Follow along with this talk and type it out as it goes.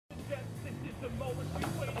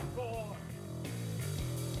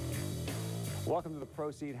Welcome to the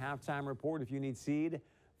Proceed Halftime Report. If you need seed,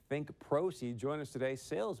 think Proceed. Join us today,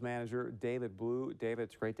 Sales Manager David Blue. David,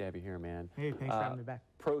 it's great to have you here, man. Hey, thanks for having me back.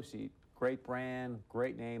 Proceed, great brand,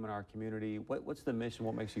 great name in our community. What's the mission?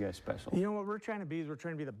 What makes you guys special? You know, what we're trying to be is we're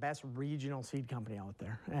trying to be the best regional seed company out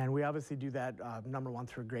there. And we obviously do that, number one,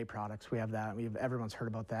 through great products. We have that. Everyone's heard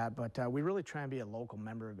about that. But we really try and be a local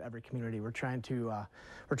member of every community. We're trying to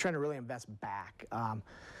really invest back.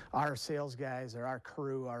 Our sales guys, or our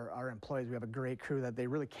crew, our employees, we have a great crew that they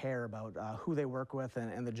really care about who they work with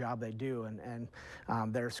and the job they do. And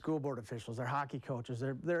they're school board officials, they're hockey coaches,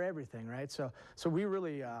 they're everything, right? So we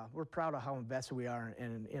really, we're proud of how invested we are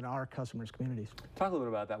in our customers' communities. Talk a little bit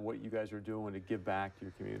about that, what you guys are doing to give back to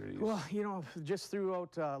your communities. Well, you know, just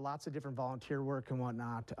throughout lots of different volunteer work and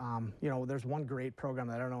whatnot. You know, there's one great program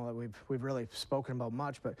that I don't know that we've really spoken about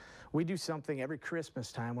much, but we do something every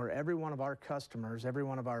Christmas time where every one of our customers, every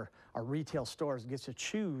one of our retail stores gets to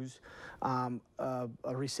choose a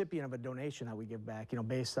recipient of a donation that we give back, you know,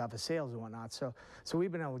 based off of sales and whatnot. So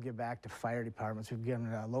we've been able to give back to fire departments, we've given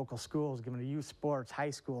to local schools, given to youth sports, high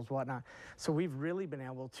schools, whatnot. So we've really been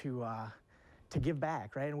able to give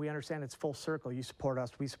back, right? And we understand it's full circle. You support us,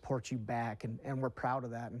 we support you back, and we're proud of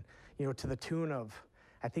that. And, you know, to the tune of,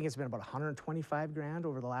 I think it's been about 125 grand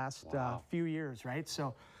over the last few years, right?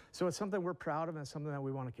 So it's something we're proud of and something that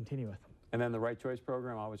we want to continue with. And then the Right Choice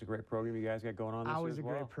program, always a great program you guys got going on this year Always a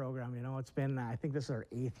great program. You know, it's been, I think this is our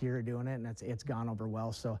 8th year doing it, and it's gone over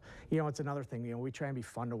well. So, you know, it's another thing. You know, we try and be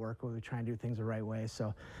fun to work with. We try and do things the right way.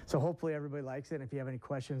 So hopefully everybody likes it. And if you have any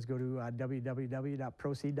questions, go to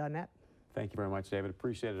www.proceed.net. Thank you very much, David.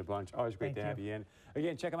 Appreciate it a bunch. Always great to have you in.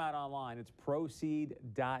 Again, check them out online. It's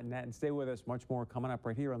proceed.net. And stay with us. Much more coming up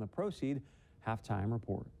right here on the Proceed Halftime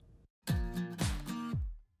Report.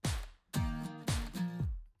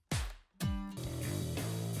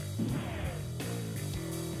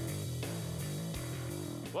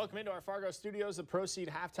 Welcome into our Fargo studios, the Proceed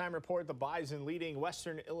Halftime Report. The Bison leading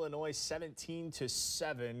Western Illinois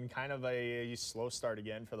 17-7. Kind of a slow start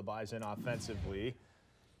again for the Bison offensively.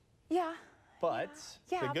 Yeah. But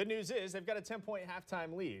the good news is they've got a 10-point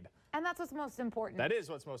halftime lead. And that's what's most important. That is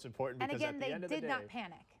what's most important, because and again, at the end of the day, they did not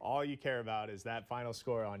panic. All you care about is that final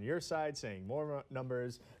score on your side, saying more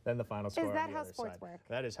numbers than the final score on the other side. Is that how sports work?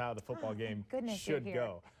 That is how the football game should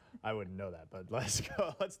go. I wouldn't know that, but let's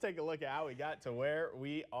go. Let's take a look at how we got to where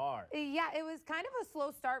we are. Yeah, it was kind of a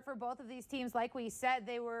slow start for both of these teams. Like we said,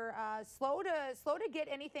 they were slow to get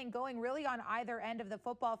anything going really on either end of the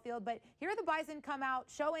football field. But here the Bison come out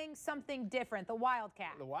showing something different, the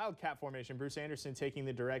Wildcat. The Wildcat formation, Bruce Anderson taking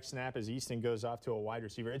the direct snap as Easton goes off to a wide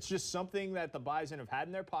receiver. It's just something that the Bison have had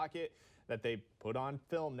in their pocket that they put on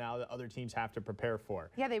film now that other teams have to prepare for.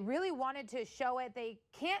 Yeah, they really wanted to show it. They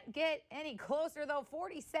can't get any closer, though.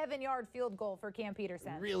 47-yard field goal for Cam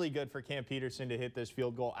Peterson. Really good for Cam Peterson to hit this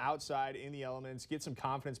field goal outside in the elements, get some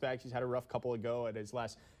confidence back. He's had a rough couple ago at his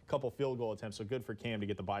last couple field goal attempts, so good for Cam to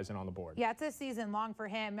get the Bison on the board. Yeah, it's a season long for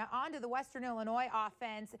him. Now, on to the Western Illinois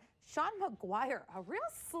offense. Sean McGuire, a real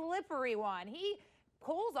slippery one. He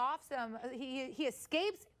pulls off some, he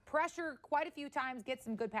escapes pressure quite a few times, gets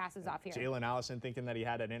some good passes off here. Jalen Allison thinking that he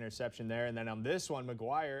had an interception there, and then on this one,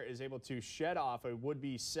 McGuire is able to shed off a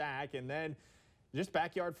would-be sack, and then just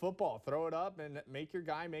backyard football. Throw it up and make your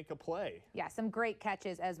guy make a play. Yeah, some great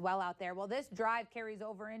catches as well out there. Well, this drive carries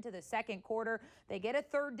over into the second quarter. They get a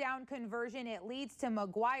third down conversion. It leads to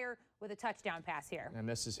McGuire with a touchdown pass here. And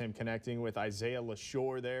this is him connecting with Isaiah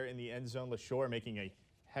LaShore there in the end zone. LaShore making a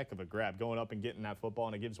heck of a grab, going up and getting that football,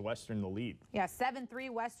 and it gives Western the lead. Yeah, 7-3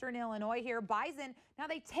 Western Illinois here. Bison, now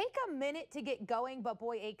they take a minute to get going, but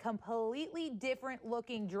boy, a completely different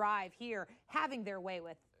looking drive here, having their way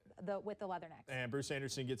with the Leathernecks. And Bruce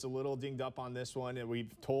Anderson gets a little dinged up on this one, and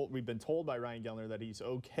we've been told by Ryan Gellner that he's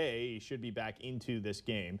okay. He should be back into this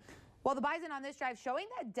game. Well, the Bison on this drive showing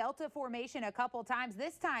that Delta formation a couple times.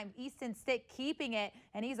 This time, Easton Stick keeping it,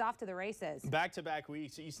 and he's off to the races. Back-to-back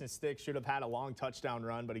weeks, Easton Stick should have had a long touchdown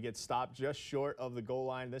run, but he gets stopped just short of the goal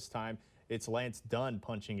line. This time, it's Lance Dunn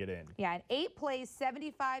punching it in. Yeah, an 8 plays,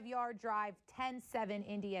 75-yard drive, 10-7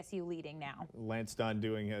 NDSU leading now. Lance Dunn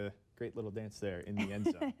doing a great little dance there in the end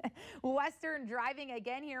zone. Western driving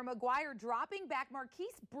again here. McGuire dropping back.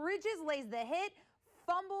 Marquise Bridges lays the hit.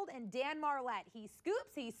 Fumbled, and Dan Marlette. He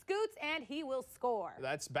scoots, and he will score.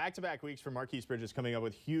 That's back-to-back weeks for Marquise Bridges, coming up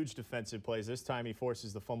with huge defensive plays. This time he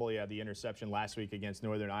forces the fumble. He had the interception last week against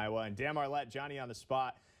Northern Iowa. And Dan Marlette, Johnny on the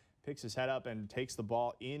spot, picks his head up and takes the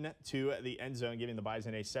ball into the end zone, giving the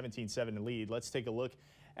Bison a 17-7 lead. Let's take a look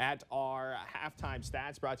at our halftime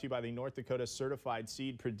stats, brought to you by the North Dakota Certified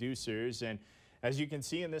Seed Producers. And as you can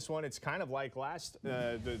see in this one, it's kind of like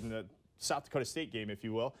the South Dakota State game, if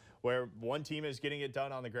you will, where one team is getting it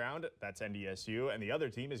done on the ground, that's NDSU, and the other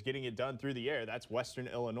team is getting it done through the air, that's Western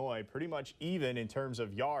Illinois, pretty much even in terms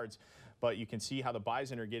of yards. But you can see how the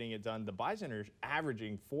Bison are getting it done. The Bison are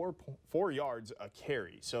averaging 4 yards a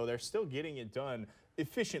carry, so they're still getting it done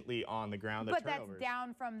efficiently on the ground. But that's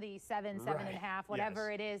down from the 7.5,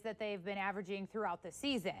 whatever it is that they've been averaging throughout the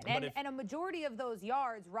season. And a majority of those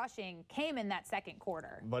yards rushing came in that second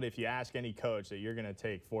quarter. But if you ask any coach that you're going to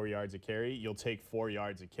take 4 yards a carry, you'll take 4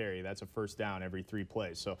 yards a carry. That's a first down every 3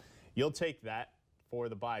 plays. So you'll take that for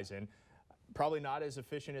the Bison. Probably not as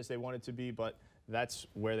efficient as they want it to be, but that's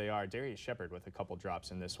where they are. Darius Shepard with a couple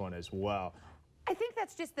drops in this one as well. I think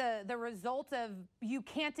that's just the result of you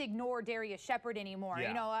can't ignore Darius Shepard anymore. Yeah.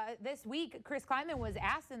 You know, this week, Chris Kleiman was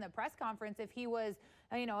asked in the press conference if he was,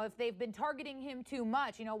 you know, if they've been targeting him too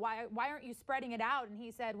much. You know, why aren't you spreading it out? And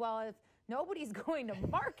he said, well, if nobody's going to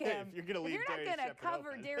mark him, if you're not going to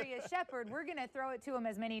cover Darius Shepard, we're going to throw it to him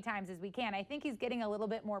as many times as we can. I think he's getting a little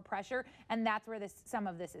bit more pressure, and that's where some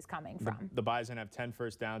of this is coming from. The Bison have 10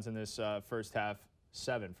 first downs in this first half.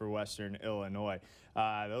 7 for Western Illinois.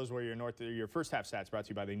 Those were your first half stats brought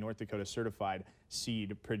to you by the North Dakota Certified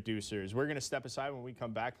Seed Producers. We're going to step aside when we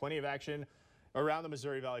come back. Plenty of action around the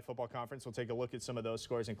Missouri Valley Football Conference. We'll take a look at some of those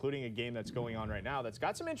scores, including a game that's going on right now that's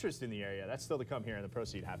got some interest in the area. That's still to come here in the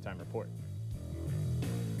Proceed Halftime Report.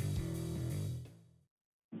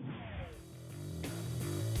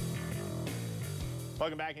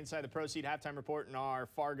 Welcome back inside the Proceed Halftime Report in our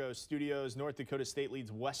Fargo studios. North Dakota State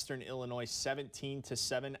leads Western Illinois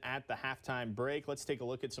 17-7 at the halftime break. Let's take a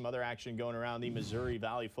look at some other action going around the Missouri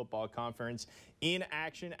Valley Football Conference. In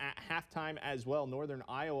action at halftime as well, Northern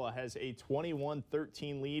Iowa has a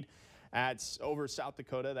 21-13 lead over South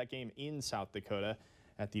Dakota. That game in South Dakota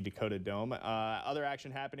at the Dakota Dome. Other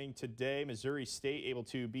action happening today, Missouri State able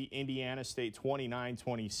to beat Indiana State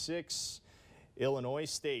 29-26. Illinois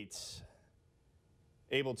State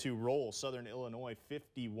able to roll Southern Illinois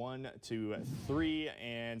 51-3,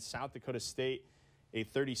 and South Dakota State a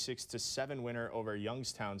 36-7 winner over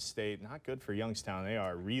Youngstown State. Not good for Youngstown. They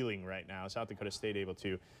are reeling right now. South Dakota State able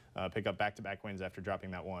to pick up back-to-back wins after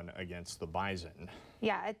dropping that one against the Bison.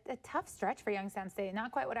 Yeah, a tough stretch for Youngstown State.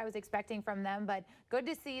 Not quite what I was expecting from them, but good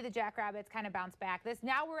to see the Jackrabbits kind of bounce back.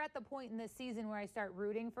 Now we're at the point in this season where I start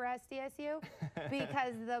rooting for SDSU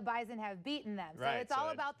because the Bison have beaten them. So it's all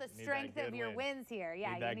about the strength of your wins here. Yeah,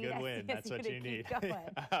 you need that good win. That's what you need.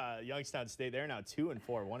 Youngstown State, they're now 2-4,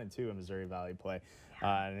 1-2 in Missouri Valley play.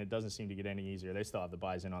 And it doesn't seem to get any easier. They still have the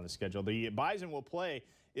Bison on the schedule. The Bison will play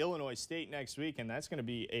Illinois State next week, and that's going to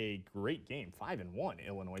be a great game. 5-1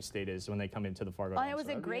 Illinois State is when they come into the Fargo Dome. Well, it was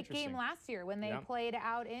a great game last year when they played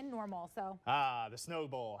out in Normal. So the Snow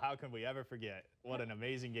Bowl. How can we ever forget? What an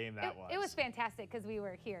amazing game that was. It was fantastic because we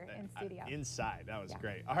were here in studio. Inside. That was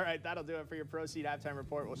great. All right, that'll do it for your Proceed Halftime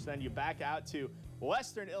Report. We'll send you back out to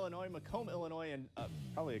Western Illinois, Macomb, Illinois, and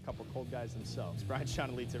probably a couple cold guys themselves. Brian, Sean,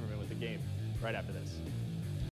 and Lee Timmerman with the game right after this.